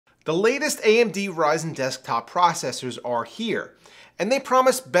The latest AMD Ryzen desktop processors are here, and they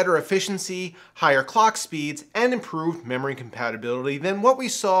promise better efficiency, higher clock speeds, and improved memory compatibility than what we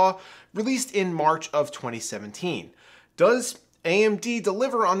saw released in March of 2017. Does AMD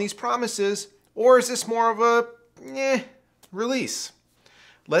deliver on these promises, or is this more of a release?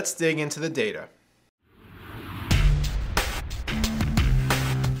 Let's dig into the data.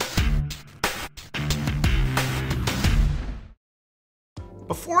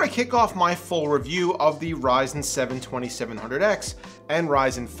 Before I kick off my full review of the Ryzen 7 2700X and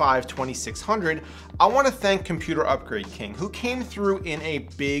Ryzen 5 2600, I want to thank Computer Upgrade King, who came through in a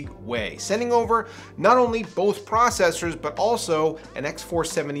big way, sending over not only both processors, but also an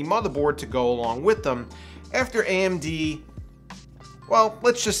X470 motherboard to go along with them, after AMD, well,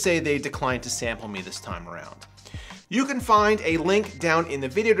 let's just say they declined to sample me this time around. You can find a link down in the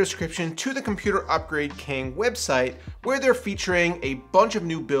video description to the Computer Upgrade King website, where they're featuring a bunch of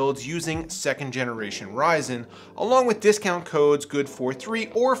new builds using 2nd generation Ryzen, along with discount codes good for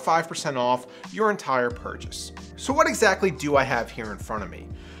 3 or 5% off your entire purchase. So what exactly do I have here in front of me?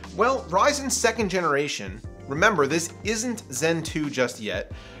 Well, Ryzen 2nd generation, remember this isn't Zen 2 just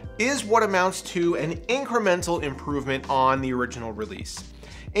yet, is what amounts to an incremental improvement on the original release.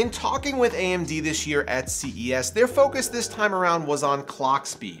 In talking with AMD this year at CES, their focus this time around was on clock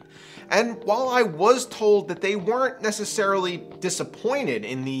speed. And while I was told that they weren't necessarily disappointed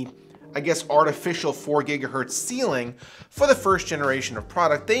in the, artificial 4 GHz ceiling for the first generation of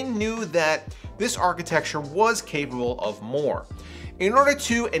product, they knew that this architecture was capable of more. In order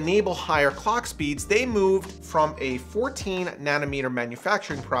to enable higher clock speeds, they moved from a 14 nanometer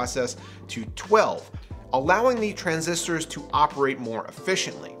manufacturing process to 12. Allowing the transistors to operate more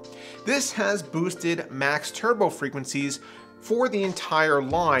efficiently. This has boosted max turbo frequencies for the entire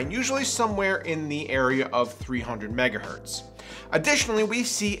line, usually somewhere in the area of 300 MHz. Additionally, we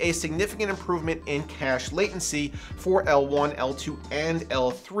see a significant improvement in cache latency for L1, L2, and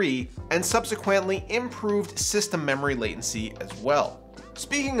L3, and subsequently improved system memory latency as well.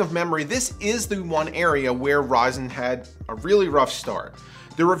 Speaking of memory, this is the one area where Ryzen had a really rough start.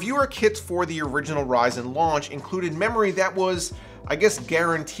 The reviewer kits for the original Ryzen launch included memory that was,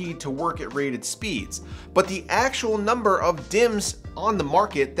 guaranteed to work at rated speeds, but the actual number of DIMMs on the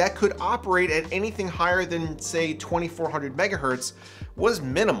market that could operate at anything higher than, say, 2400 MHz was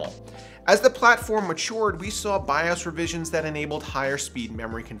minimal. As the platform matured, we saw BIOS revisions that enabled higher speed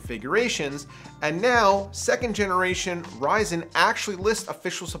memory configurations, and now 2nd generation Ryzen actually lists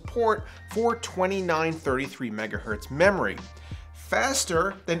official support for 2933 MHz memory.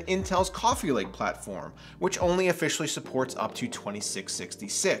 Faster than Intel's Coffee Lake platform, which only officially supports up to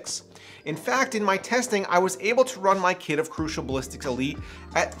 2666. In fact, in my testing, I was able to run my kit of Crucial Ballistics Elite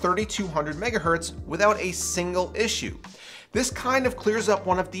at 3200 MHz without a single issue. This kind of clears up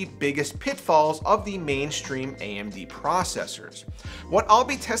one of the biggest pitfalls of the mainstream AMD processors. What I'll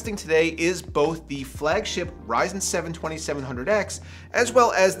be testing today is both the flagship Ryzen 7 2700X as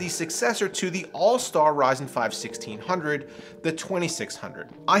well as the successor to the all-star Ryzen 5 1600, the 2600.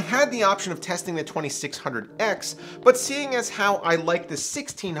 I had the option of testing the 2600X, but seeing as how I like the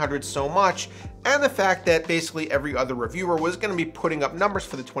 1600 so much, and the fact that basically every other reviewer was going to be putting up numbers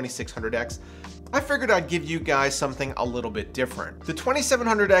for the 2600X, I figured I'd give you guys something a little bit different. The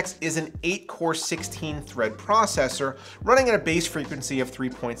 2700X is an 8-core 16-thread processor running at a base frequency of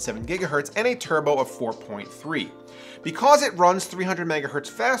 3.7 GHz and a turbo of 4.3. Because it runs 300 MHz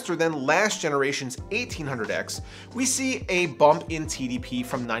faster than last generation's 1800X, we see a bump in TDP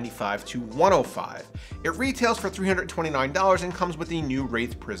from 95 to 105. It retails for $329 and comes with the new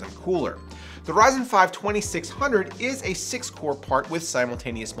Wraith Prism cooler. The Ryzen 5 2600 is a 6-core part with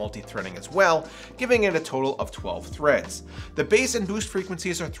simultaneous multi-threading as well, giving it a total of 12 threads. The base and boost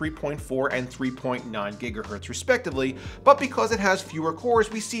frequencies are 3.4 and 3.9 GHz respectively, but because it has fewer cores,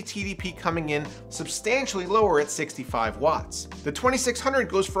 we see TDP coming in substantially lower at 65 watts. The 2600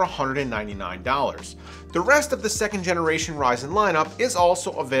 goes for $199. The rest of the 2nd generation Ryzen lineup is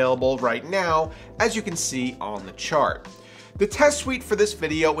also available right now, as you can see on the chart. The test suite for this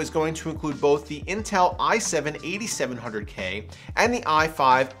video is going to include both the Intel i7 8700K and the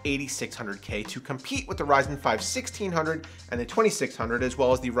i5 8600K to compete with the Ryzen 5 1600 and the 2600, as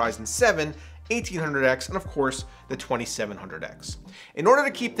well as the Ryzen 7 1800X, and of course the 2700X. In order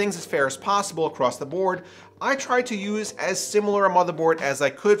to keep things as fair as possible across the board, I tried to use as similar a motherboard as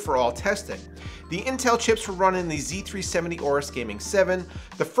I could for all testing. The Intel chips were running the Z370 Aorus Gaming 7,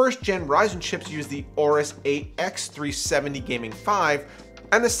 the 1st gen Ryzen chips use the Aorus 8X370 Gaming 5,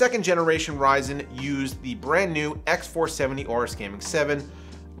 and the 2nd generation Ryzen used the brand new X470 Aorus Gaming 7,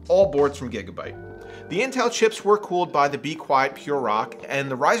 all boards from Gigabyte. The Intel chips were cooled by the Be Quiet Pure Rock, and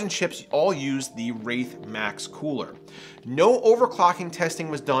the Ryzen chips all used the Wraith Max cooler. No overclocking testing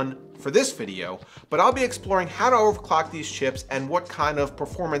was done for this video, but I'll be exploring how to overclock these chips and what kind of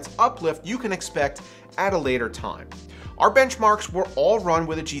performance uplift you can expect at a later time. Our benchmarks were all run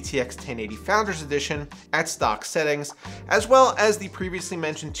with a GTX 1080 Founders Edition at stock settings, as well as the previously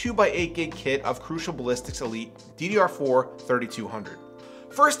mentioned 2x8GB kit of Crucial Ballistics Elite DDR4 3200.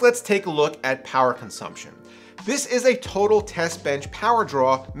 First, let's take a look at power consumption. This is a total test bench power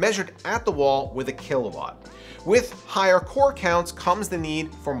draw measured at the wall with a kilowatt. With higher core counts comes the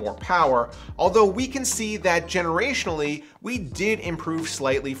need for more power, although we can see that generationally, we did improve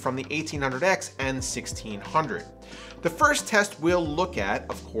slightly from the 1800X and 1600. The first test we'll look at,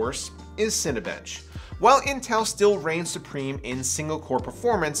 of course, is Cinebench. While Intel still reigns supreme in single-core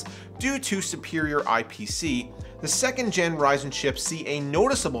performance due to superior IPC, the second-gen Ryzen chips see a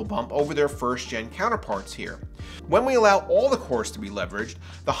noticeable bump over their first-gen counterparts here. When we allow all the cores to be leveraged,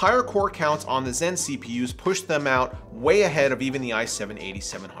 the higher core counts on the Zen CPUs push them out way ahead of even the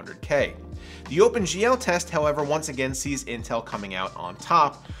i7-8700K. The OpenGL test, however, once again sees Intel coming out on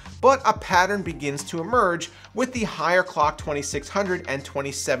top, but a pattern begins to emerge with the higher clock 2600 and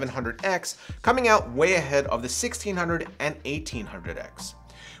 2700X coming out way ahead of the 1600 and 1800X.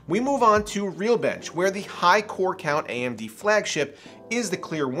 We move on to RealBench, where the high core count AMD flagship is the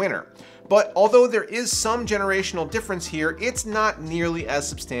clear winner. But although there is some generational difference here, it's not nearly as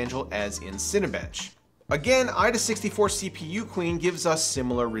substantial as in Cinebench. Again, i64 CPU Queen gives us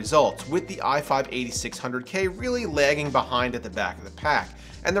similar results, with the i5-8600K really lagging behind at the back of the pack,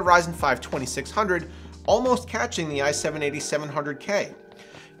 and the Ryzen 5 2600 almost catching the i7-8700K.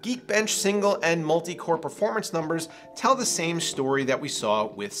 Geekbench single and multi-core performance numbers tell the same story that we saw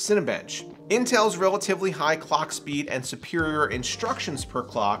with Cinebench. Intel's relatively high clock speed and superior instructions per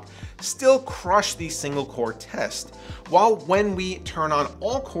clock still crush the single-core test, while when we turn on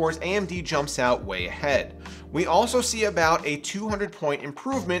all cores, AMD jumps out way ahead. We also see about a 200-point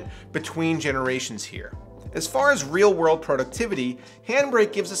improvement between generations here. As far as real-world productivity,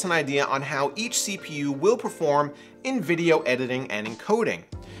 Handbrake gives us an idea on how each CPU will perform in video editing and encoding.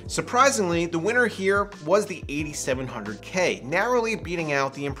 Surprisingly, the winner here was the 8700K, narrowly beating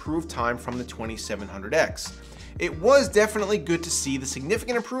out the improved time from the 2700X. It was definitely good to see the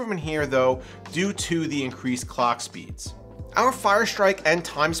significant improvement here though, due to the increased clock speeds. Our Firestrike and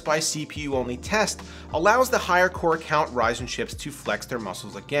TimeSpy CPU only test allows the higher core count Ryzen chips to flex their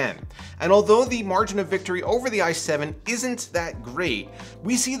muscles again. And although the margin of victory over the i7 isn't that great,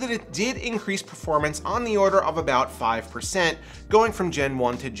 we see that it did increase performance on the order of about 5%, going from Gen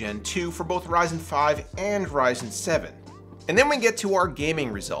 1 to Gen 2 for both Ryzen 5 and Ryzen 7. And then we get to our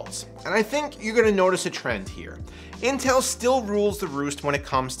gaming results, and I think you're going to notice a trend here. Intel still rules the roost when it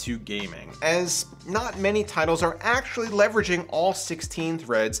comes to gaming, as not many titles are actually leveraging all 16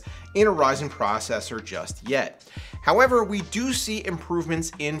 threads in a Ryzen processor just yet. However, we do see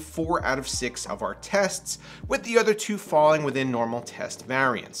improvements in 4 out of 6 of our tests, with the other 2 falling within normal test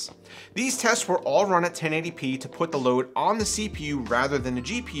variants. These tests were all run at 1080p to put the load on the CPU rather than the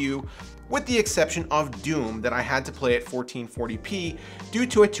GPU, with the exception of Doom that I had to play at 1440p due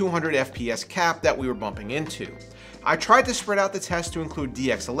to a 200 FPS cap that we were bumping into. I tried to spread out the test to include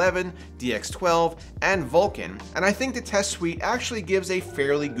DX11, DX12, and Vulkan, and I think the test suite actually gives a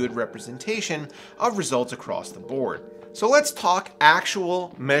fairly good representation of results across the board. So let's talk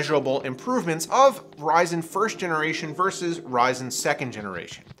actual measurable improvements of Ryzen 1st generation versus Ryzen 2nd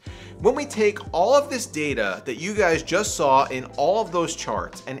generation. When we take all of this data that you guys just saw in all of those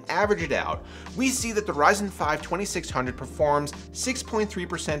charts and average it out, we see that the Ryzen 5 2600 performs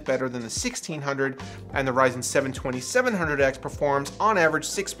 6.3% better than the 1600, and the Ryzen 7 2700X performs on average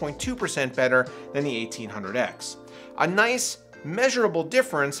 6.2% better than the 1800X. A nice, measurable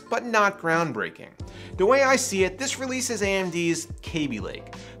difference, but not groundbreaking. The way I see it, this releases AMD's Kaby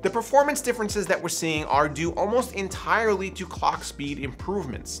Lake. The performance differences that we're seeing are due almost entirely to clock speed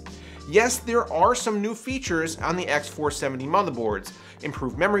improvements. Yes, there are some new features on the X470 motherboards,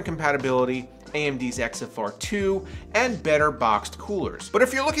 improved memory compatibility, AMD's XFR2, and better boxed coolers. But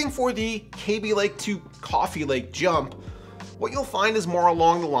if you're looking for the Kaby Lake to Coffee Lake jump, what you'll find is more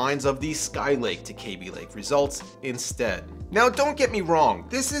along the lines of the Skylake to Kaby Lake results instead. Now don't get me wrong,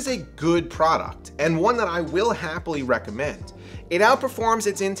 this is a good product, and one that I will happily recommend. It outperforms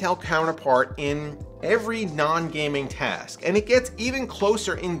its Intel counterpart in every non-gaming task, and it gets even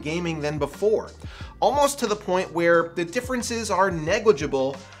closer in gaming than before, almost to the point where the differences are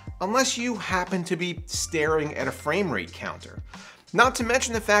negligible unless you happen to be staring at a frame rate counter. Not to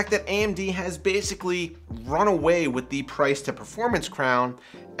mention the fact that AMD has basically run away with the price to performance crown,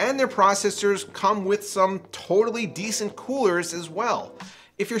 and their processors come with some totally decent coolers as well.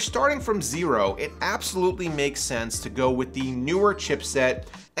 If you're starting from zero, it absolutely makes sense to go with the newer chipset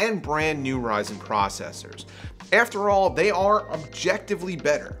and brand new Ryzen processors. After all, they are objectively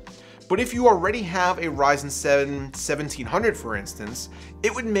better. But if you already have a Ryzen 7 1700, for instance,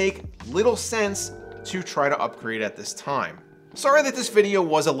 it would make little sense to try to upgrade at this time. Sorry that this video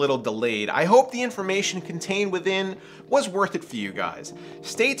was a little delayed. I hope the information contained within was worth it for you guys.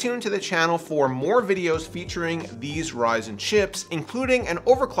 Stay tuned to the channel for more videos featuring these Ryzen chips, including an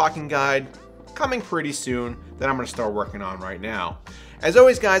overclocking guide coming pretty soon that I'm going to start working on right now. As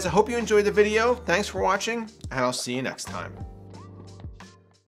always guys, I hope you enjoyed the video. Thanks for watching, and I'll see you next time.